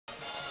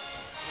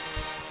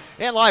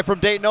And live from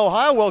Dayton,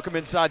 Ohio, welcome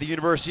inside the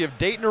University of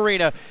Dayton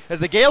Arena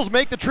as the Gaels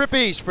make the trip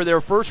east for their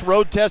first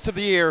road test of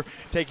the year,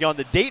 taking on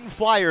the Dayton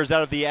Flyers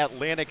out of the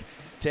Atlantic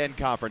 10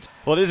 Conference.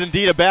 Well, it is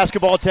indeed a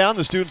basketball town.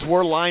 The students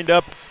were lined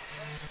up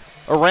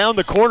around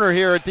the corner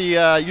here at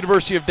the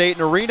University of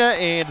Dayton Arena,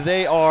 and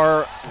they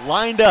are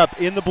lined up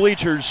in the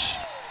bleachers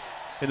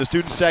in the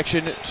student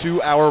section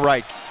to our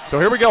right. So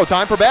here we go,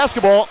 time for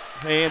basketball.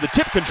 And the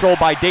tip controlled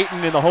by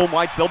Dayton in the home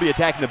whites. They'll be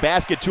attacking the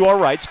basket to our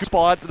right. Scoop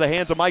ball out to the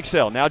hands of Mike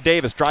Sell. Now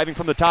Davis driving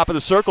from the top of the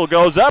circle,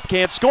 goes up,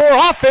 can't score,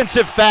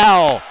 offensive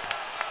foul.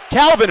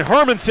 Calvin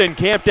Hermanson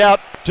camped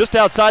out just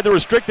outside the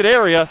restricted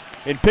area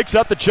and picks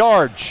up the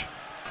charge.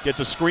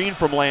 Gets a screen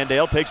from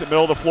Landale, takes it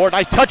middle of the floor.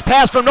 Nice touch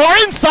pass from Nor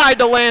inside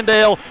to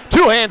Landale.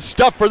 Two-hand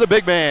stuff for the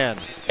big man.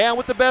 And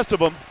with the best of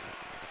them,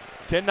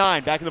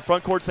 10-9, back in the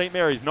front court, St.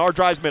 Mary's. Nar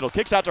drives middle,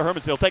 kicks out to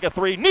Hermanson. He'll take a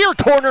three, near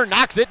corner,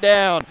 knocks it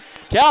down.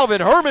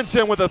 Calvin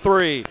Hermanson with a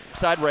three.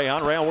 Side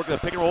Rayhan working the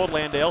pick and roll with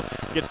Landale.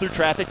 Gets through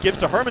traffic, gives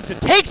to Hermanson,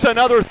 takes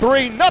another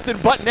three. Nothing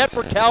but net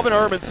for Calvin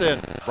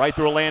Hermanson. Right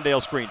through a Landale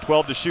screen,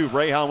 12 to shoot.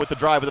 Rayhan with the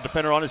drive with the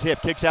defender on his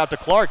hip. Kicks out to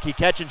Clark, he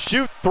catch and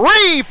shoot.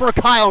 Three for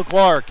Kyle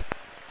Clark.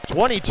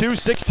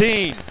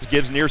 22-16.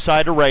 Gives near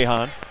side to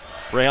Rayhan.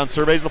 Rayhan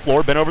surveys the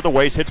floor, bent over the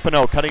waist, hits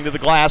Pinot, cutting to the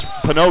glass.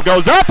 Pinot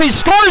goes up, he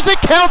scores it,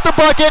 count the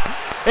bucket,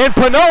 and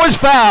Pinot is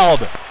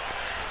fouled.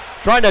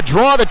 Trying to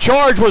draw the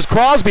charge was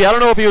Crosby. I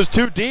don't know if he was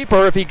too deep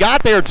or if he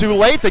got there too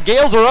late. The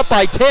Gaels are up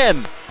by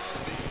 10.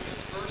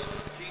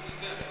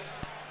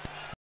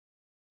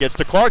 Gets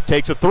to Clark,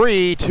 takes a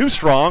three, too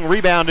strong,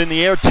 rebound in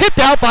the air, tipped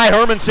out by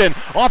Hermanson.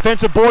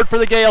 Offensive board for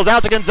the Gaels,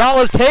 out to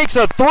Gonzalez, takes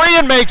a three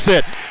and makes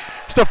it.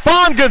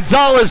 Stephon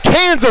Gonzalez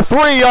cans a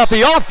three off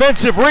the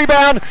offensive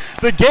rebound.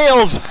 The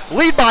Gaels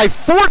lead by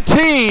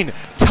 14.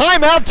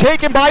 Timeout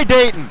taken by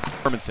Dayton.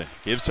 Hermanson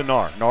gives to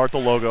Nar. Nar at the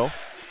logo.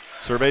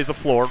 Surveys the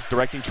floor,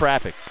 directing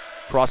traffic.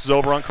 Crosses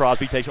over on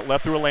Crosby, takes it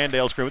left through a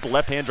Landale screen with the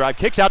left-hand drive.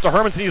 Kicks out to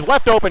Hermanson. He's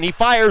left open. He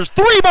fires.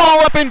 Three ball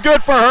up and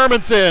good for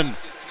Hermanson.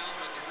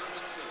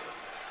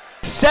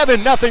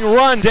 7-0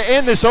 run to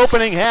end this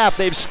opening half.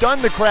 They've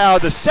stunned the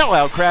crowd, the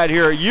sellout crowd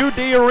here at UD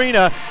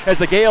Arena, as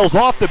the Gaels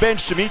off the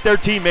bench to meet their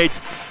teammates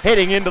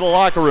heading into the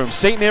locker room.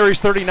 St. Mary's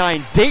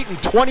 39, Dayton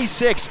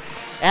 26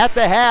 at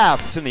the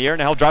half. It's in the air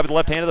now. He'll drive with the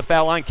left hand of the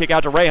foul line, kick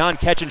out to Rayhan,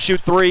 catch and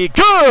shoot three.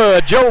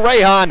 Good! Joe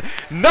Rayhan,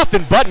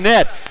 nothing but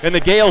net, and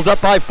the Gaels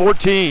up by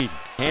 14.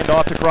 Hand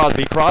off to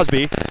Crosby.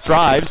 Crosby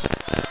drives,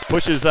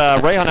 pushes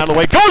Rayhan out of the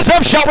way, goes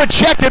up, shot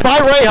rejected by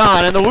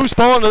Rayhan, and the loose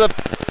ball into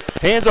the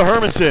hands of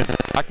Hermanson.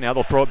 Now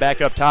they'll throw it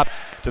back up top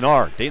to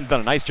Nar. Dayton's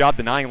done a nice job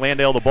denying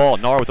Landale the ball.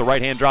 Nar with the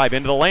right-hand drive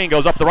into the lane,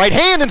 goes up the right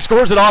hand and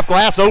scores it off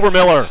glass over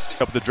Miller. Up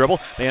with the dribble,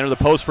 they enter the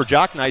post for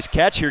Jock. Nice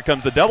catch. Here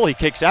comes the double. He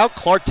kicks out.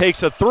 Clark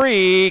takes a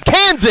three,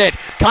 cans it.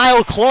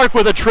 Kyle Clark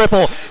with a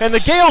triple, and the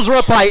Gaels are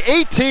up by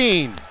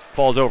 18.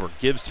 Falls over,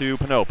 gives to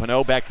Pinot.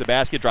 Pinot back to the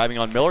basket, driving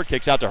on Miller,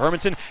 kicks out to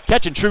Hermanson.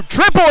 Catch and shoot,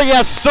 triple,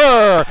 yes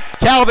sir!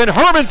 Calvin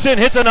Hermanson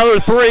hits another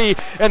three,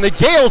 and the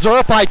Gaels are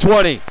up by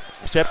 20.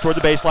 Step toward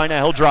the baseline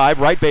now, he'll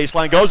drive, right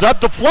baseline, goes up,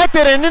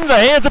 deflected, and into the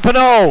hands of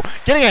Pinot.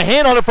 Getting a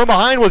hand on it from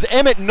behind was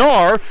Emmett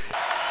Nar.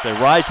 They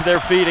rise to their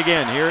feet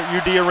again here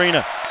at UD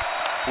Arena.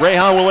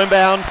 Rayhan will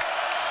inbound,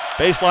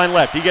 baseline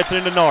left, he gets it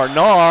into Nar.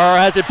 Nar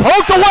has it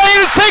poked away,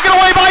 and it's taken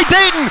away by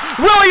Dayton.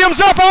 Williams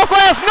up, all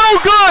glass, no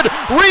good.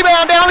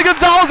 Rebound down to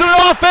Gonzalez and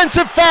an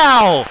offensive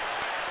foul.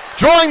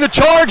 Drawing the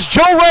charge,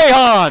 Joe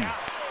Rayhan.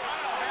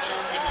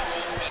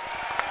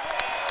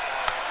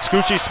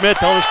 Scoochie Smith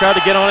telling this crowd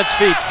to get on its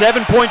feet.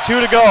 7.2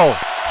 to go.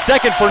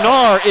 Second for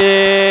Nar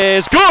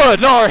is good.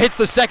 Nar hits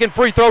the second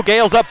free throw.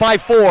 Gaels up by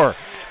 4.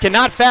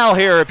 Cannot foul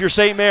here if you're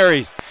St.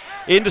 Mary's.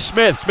 Into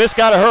Smith. Smith's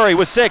got to hurry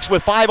with 6,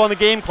 with 5 on the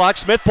game clock.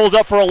 Smith pulls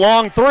up for a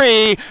long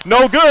three.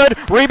 No good.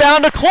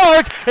 Rebound to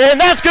Clark, and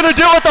that's going to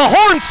do it. The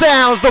horn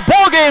sounds. The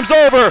ball game's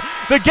over.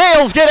 The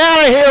Gaels get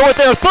out of here with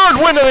their third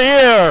win of the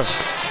year.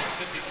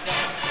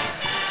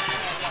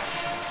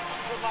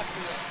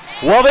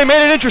 Well, they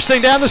made it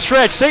interesting down the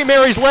stretch. St.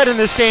 Mary's led in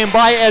this game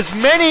by as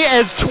many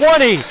as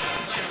 20.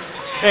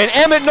 And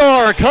Emmett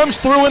Nar comes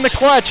through in the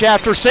clutch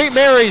after St.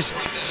 Mary's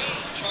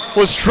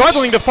was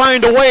struggling to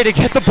find a way to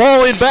get the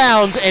ball in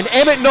bounds. And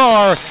Emmett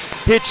Nar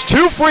hits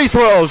 2 free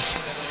throws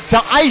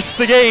to ice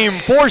the game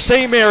for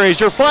St. Mary's.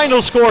 Your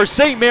final score,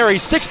 St.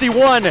 Mary's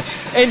 61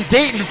 and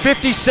Dayton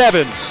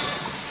 57.